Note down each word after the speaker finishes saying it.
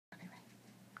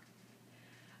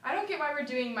why we're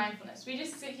doing mindfulness. We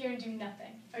just sit here and do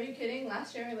nothing. Are you kidding?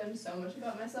 Last year I learned so much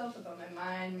about myself, about my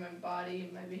mind, my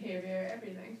body, my behavior,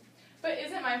 everything. But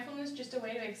isn't mindfulness just a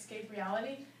way to escape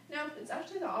reality? No, it's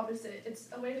actually the opposite. It's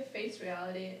a way to face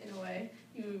reality in a way.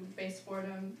 You face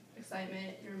boredom,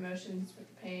 excitement, your emotions,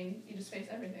 pain. You just face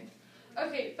everything.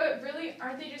 Okay, but really,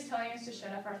 aren't they just telling us to shut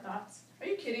up our thoughts? Are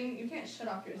you kidding? You can't shut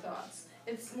off your thoughts.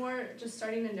 It's more just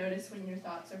starting to notice when your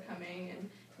thoughts are coming and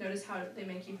notice how they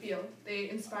make you feel. They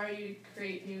inspire you to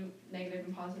create new negative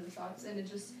and positive thoughts, and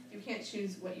you can't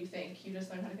choose what you think. You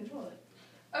just learn how to control it.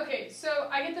 Okay, so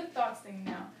I get the thoughts thing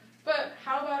now, but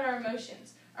how about our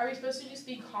emotions? Are we supposed to just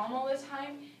be calm all the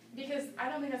time? Because I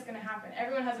don't think that's going to happen.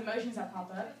 Everyone has emotions that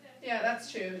pop up. Yeah,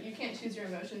 that's true. You can't choose your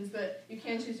emotions, but you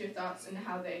can choose your thoughts and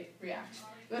how they react.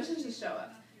 Emotions just show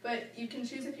up. But you can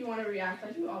choose if you want to react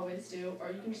like you always do,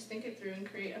 or you can just think it through and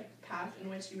create a path in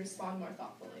which you respond more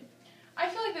thoughtfully. I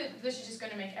feel like that this is just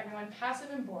going to make everyone passive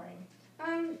and boring.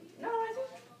 No, I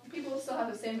think people still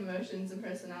have the same emotions and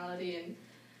personality and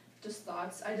just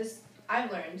thoughts.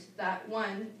 I've learned that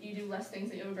 1, you do less things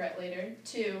that you'll regret later.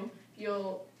 2,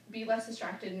 you'll be less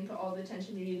distracted and put all the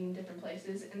attention you need in different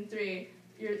places. And 3,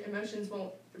 your emotions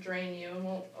won't drain you and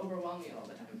won't overwhelm you all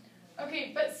the time.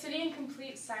 Okay, but sitting in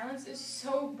complete silence is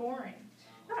so boring.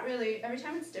 Not really. Every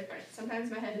time it's different. Sometimes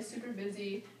my head is super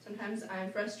busy. Sometimes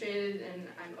I'm frustrated and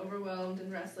I'm overwhelmed and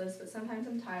restless. But sometimes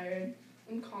I'm tired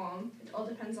and calm. It all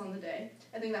depends on the day.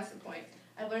 I think that's the point.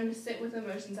 I've learned to sit with the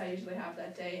emotions I usually have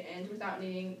that day, and without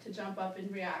needing to jump up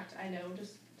and react, I know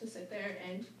just to sit there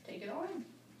and take it all in.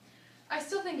 I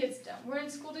still think it's dumb. We're in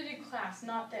school to do class,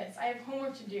 not this. I have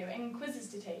homework to do and quizzes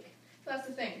to take. So that's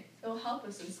the thing. It will help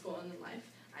us in school and in life.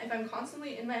 If I'm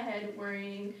constantly in my head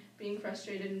worrying, being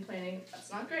frustrated and planning,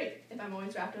 that's not great. If I'm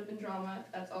always wrapped up in drama,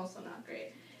 that's also not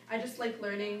great. I just like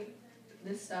learning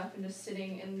this stuff and just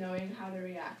sitting and knowing how to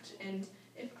react. And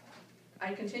if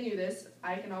I continue this,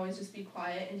 I can always just be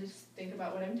quiet and just think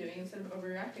about what I'm doing instead of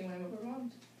overreacting when I'm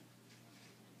overwhelmed.